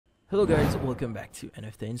Hello guys, welcome back to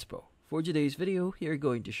NFT Inspo. For today's video, we are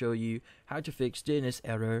going to show you how to fix DNS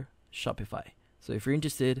error Shopify. So if you're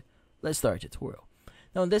interested, let's start the tutorial.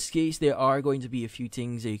 Now in this case, there are going to be a few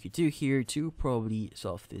things that you could do here to probably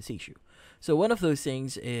solve this issue. So one of those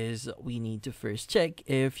things is we need to first check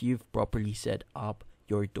if you've properly set up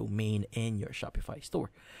your domain in your Shopify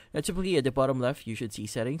store. Now typically at the bottom left you should see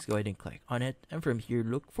settings. Go ahead and click on it, and from here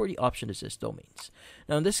look for the option that says domains.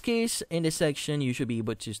 Now in this case, in this section you should be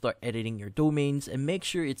able to start editing your domains and make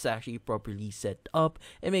sure it's actually properly set up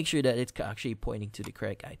and make sure that it's actually pointing to the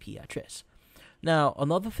correct IP address. Now,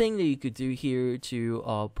 another thing that you could do here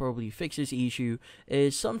to probably fix this issue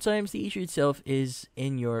is sometimes the issue itself is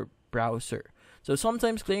in your browser. So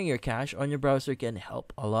sometimes clearing your cache on your browser can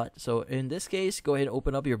help a lot. So in this case, go ahead and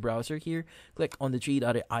open up your browser here, click on the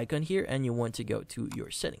three-dotted icon here, and you want to go to your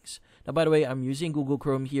settings. Now, by the way, I'm using Google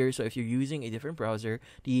Chrome here, so if you're using a different browser,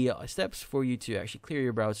 the steps for you to actually clear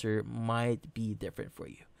your browser might be different for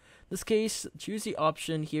you. In this case, choose the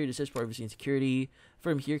option here that says privacy and security.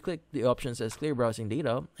 From here, click the option that says clear browsing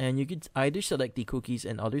data, and you could either select the cookies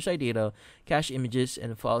and other site data, cache images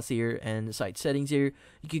and files here, and site settings here.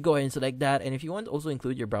 You could go ahead and select that, and if you want to also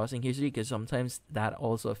include your browsing history, because sometimes that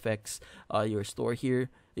also affects your store here,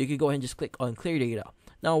 you could go ahead and just click on clear data.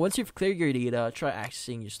 Now, once you've cleared your data, try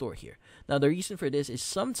accessing your store here. Now, the reason for this is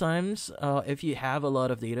sometimes if you have a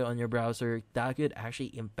lot of data on your browser, that could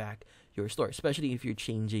actually impact your store, especially if you're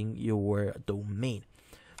changing your domain.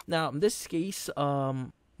 Now, in this case,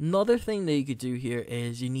 another thing that you could do here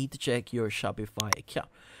is you need to check your Shopify account.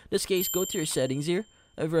 In this case, go to your settings here,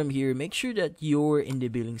 and from here, make sure that you're in the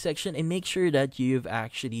billing section and make sure that you've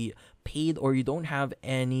actually paid or you don't have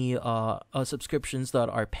any subscriptions that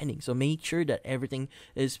are pending. So make sure that everything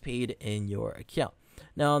is paid in your account.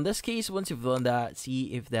 Now, in this case, once you've done that,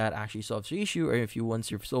 see if that actually solves your issue, or if once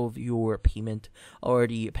you've solved your payment or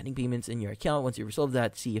the pending payments in your account, once you've resolved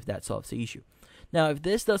that, see if that solves the issue. Now, if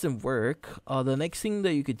this doesn't work, the next thing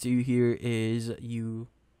that you could do here is you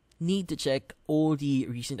need to check all the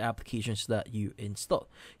recent applications that you installed,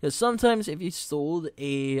 because sometimes if you installed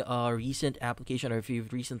a recent application, or if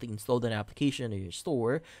you've recently installed an application in your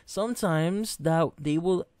store, sometimes that they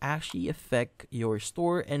will actually affect your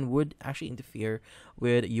store and would actually interfere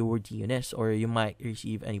with your DNS, or you might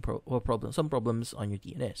receive any some problems on your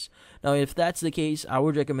DNS. Now, if that's the case, I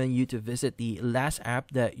would recommend you to visit the last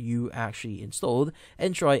app that you actually installed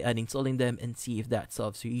and try uninstalling them and see if that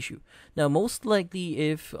solves your issue. Now, most likely,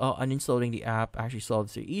 if uninstalling the app actually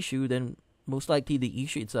solves the issue, then most likely the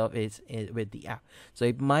issue itself is with the app. So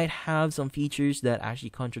it might have some features that actually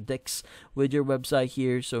contradicts with your website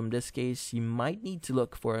here. So in this case, you might need to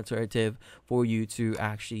look for an alternative for you to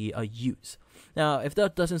actually use. Now, if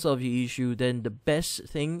that doesn't solve your issue, then the best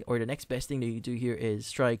thing, or the next best thing that you do here,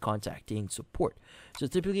 is try contacting support. So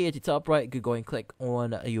typically at the top right, you could go and click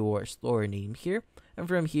on your store name here. And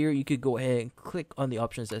from here, you could go ahead and click on the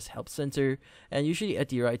options as Help Center. And usually at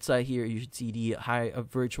the right side here, you should see the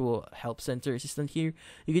virtual help center assistant here.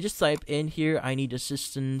 You could just type in here, I need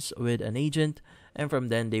assistance with an agent. And from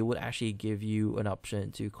then, they would actually give you an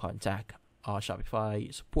option to contact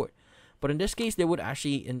Shopify support. But in this case, they would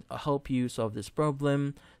actually help you solve this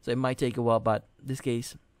problem. So it might take a while, but in this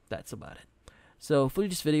case, that's about it. So hopefully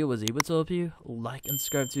this video was able to help you. Like and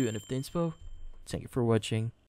subscribe to NFT Inspo. Thank you for watching.